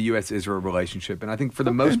supports the U.S.-Israel relationship, and I think for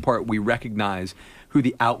the most part we recognize who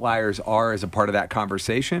the outliers are as a part of that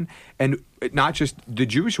conversation, and not just the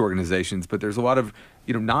Jewish organizations, but there's a lot of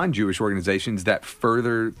non-Jewish organizations that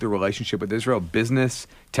further the relationship with Israel, business,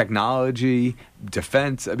 technology,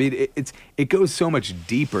 defense. I mean, it goes so much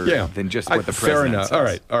deeper than just what the president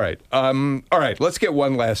says. All right. Let's get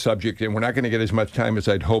one last subject, and we're not going to get as much time as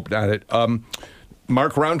I'd hoped on it.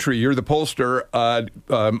 Mark Roundtree, you're the pollster.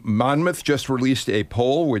 Monmouth just released a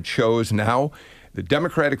poll which shows now the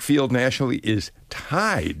Democratic field nationally is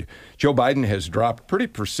tied. Joe Biden has dropped pretty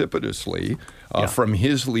precipitously from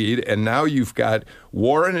his lead, and now you've got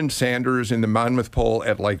Warren and Sanders in the Monmouth poll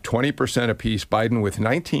at like 20% apiece, Biden with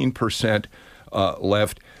 19%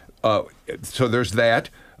 left. So there's that.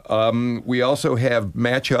 We also have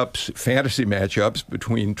fantasy matchups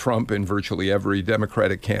between Trump and virtually every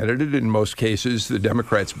Democratic candidate. In most cases, the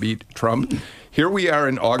Democrats beat Trump. Here we are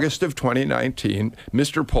in August of 2019.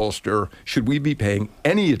 Mr. Pollster, should we be paying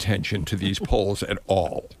any attention to these polls at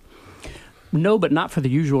all? No, but not for the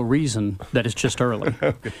usual reason that it's just early.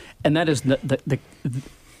 And that is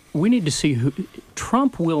we need to see who.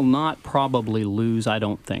 Trump will not probably lose, I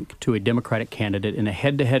don't think, to a Democratic candidate in a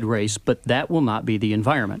head-to-head race, but that will not be the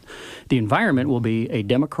environment. The environment will be a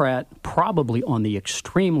Democrat probably on the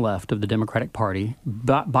extreme left of the Democratic Party.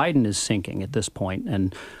 Biden is sinking at this point,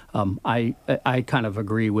 and I kind of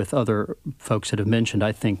agree with other folks that have mentioned.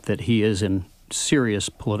 I think that he is in serious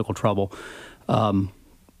political trouble.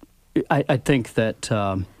 I think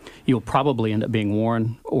that you'll probably end up being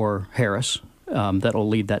Warren or Harris. That'll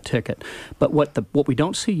lead that ticket. But what we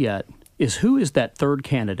don't see yet is who is that third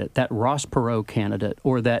candidate, that Ross Perot candidate,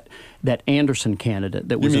 or that Anderson candidate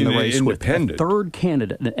that was in the race with a third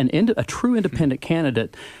candidate, a true independent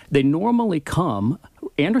candidate. They normally come.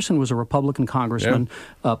 Anderson was a Republican congressman.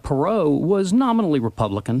 Perot was nominally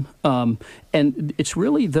Republican. And it's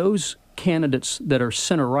really those candidates that are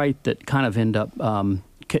center-right that kind of end up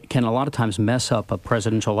can a lot of times mess up a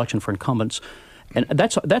presidential election for incumbents. And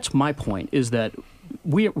that's my point, is that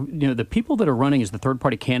the people that are running as the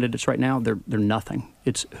third-party candidates right now, they're nothing.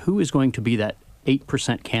 It's who is going to be that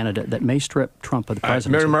 8% candidate that may strip Trump of the presidency.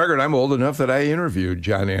 Mary Margaret, I'm old enough that I interviewed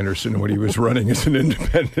John Anderson when he was running as an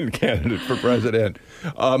independent candidate for president.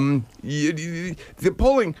 The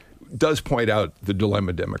polling does point out the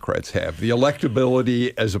dilemma Democrats have, the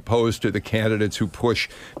electability as opposed to the candidates who push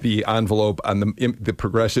the envelope on the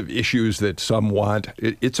progressive issues that some want.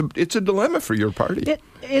 It's a dilemma for your party.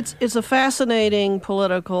 It's a fascinating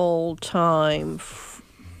political time,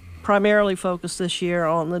 primarily focused this year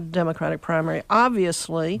on the Democratic primary.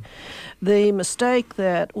 Obviously, the mistake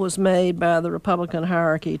that was made by the Republican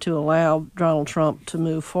hierarchy to allow Donald Trump to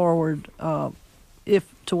move forward, if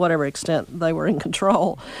to whatever extent they were in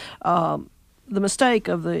control, the mistake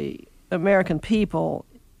of the American people,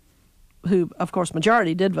 who, of course,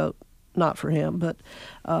 majority did vote not for him, but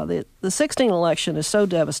the 2016 election is so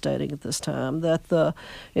devastating at this time that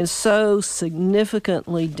is so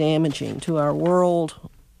significantly damaging to our world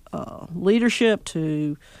leadership,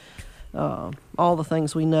 to all the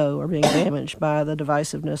things we know are being damaged by the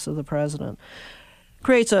divisiveness of the president.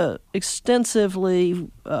 Creates a extensively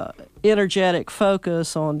energetic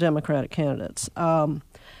focus on Democratic candidates.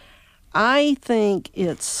 I think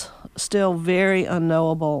it's still very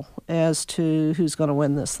unknowable as to who's going to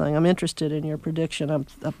win this thing. I'm interested in your prediction. I'm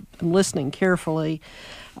listening carefully.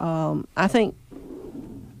 I think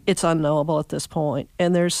it's unknowable at this point,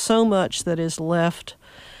 and there's so much that is left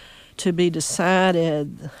to be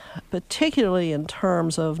decided, particularly in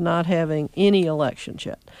terms of not having any elections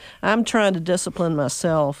yet. I'm trying to discipline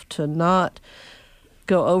myself to not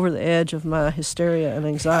go over the edge of my hysteria and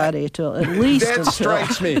anxiety till at least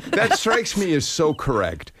That strikes me as so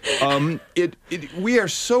correct. We are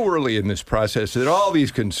so early in this process that all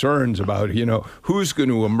these concerns about, who's going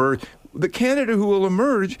to emerge. The candidate who will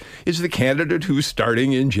emerge is the candidate who's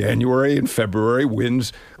starting in January and February,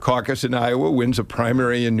 wins caucus in Iowa, wins a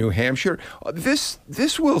primary in New Hampshire. This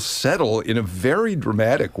will settle in a very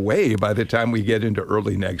dramatic way by the time we get into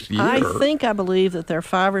early next year. I believe that there are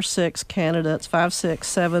 5 or 6 candidates, 5, 6,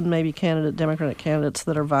 7 maybe Democratic candidates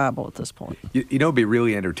that are viable at this point. What would be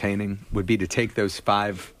really entertaining would be to take those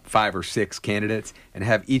 5 or 6 candidates and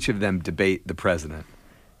have each of them debate the president.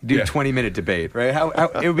 Do a 20-minute debate, right? How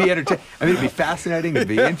it would be entertaining. I mean, it'd be fascinating. It'd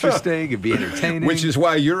be interesting. It'd be entertaining. Which is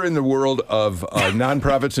why you're in the world of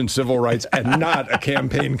nonprofits and civil rights, and not a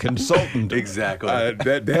campaign consultant. Exactly.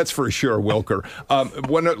 That's for sure, Wilker.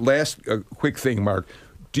 One last quick thing, Mark.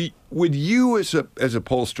 Would you, as a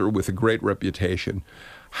pollster with a great reputation,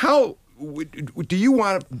 do you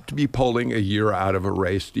want to be polling a year out of a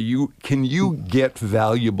race? Can you get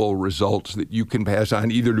valuable results that you can pass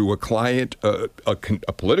on either to a client,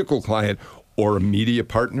 a political client, or a media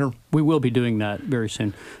partner? We will be doing that very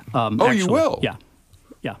soon. You will? Yeah.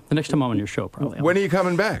 The next time I'm on your show, probably. When are you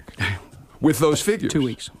coming back with those figures? 2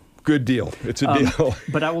 weeks. Good deal. It's a deal.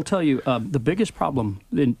 But I will tell you, the biggest problem,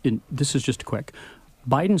 this is just quick,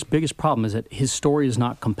 Biden's biggest problem is that his story is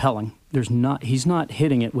not compelling. He's not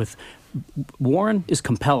hitting it with. Warren is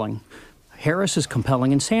compelling, Harris is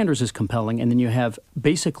compelling, and Sanders is compelling, and then you have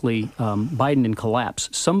basically Biden in collapse.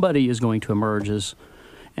 Somebody is going to emerge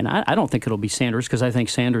and I don't think it'll be Sanders, because I think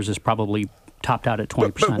Sanders is probably topped out at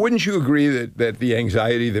 20%. But wouldn't you agree that the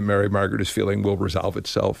anxiety that Mary Margaret is feeling will resolve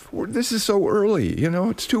itself? This is so early.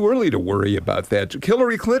 It's too early to worry about that.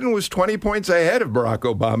 Hillary Clinton was 20 points ahead of Barack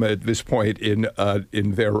Obama at this point in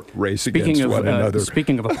their race against one another.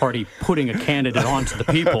 Speaking of a party putting a candidate onto the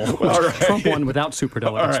people, Trump won without superdelegates.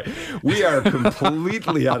 All right. We are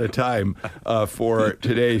completely out of time for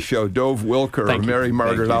today's show. Dove Wilker, Mary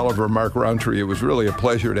Margaret Oliver, Mark Rountree, it was really a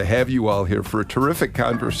pleasure to have you all here for a terrific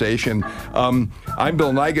conversation. I'm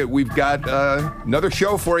Bill Nigut. We've got another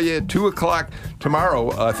show for you at 2 o'clock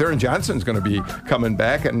tomorrow. Theron Johnson's going to be coming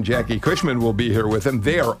back, and Jackie Cushman will be here with him.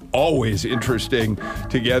 They are always interesting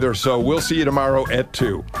together, so we'll see you tomorrow at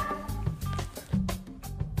 2.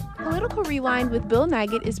 Political Rewind with Bill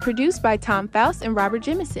Nigut is produced by Tom Faust and Robert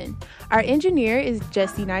Jemison. Our engineer is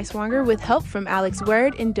Jesse Neiswanger with help from Alex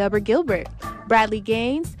Word and Deborah Gilbert. Bradley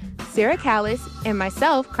Gaines, Sarah Callis, and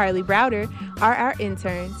myself, Carly Browder, are our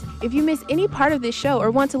interns. If you miss any part of this show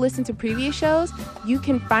or want to listen to previous shows, you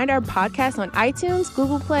can find our podcast on iTunes,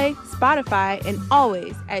 Google Play, Spotify, and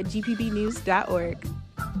always at gpbnews.org.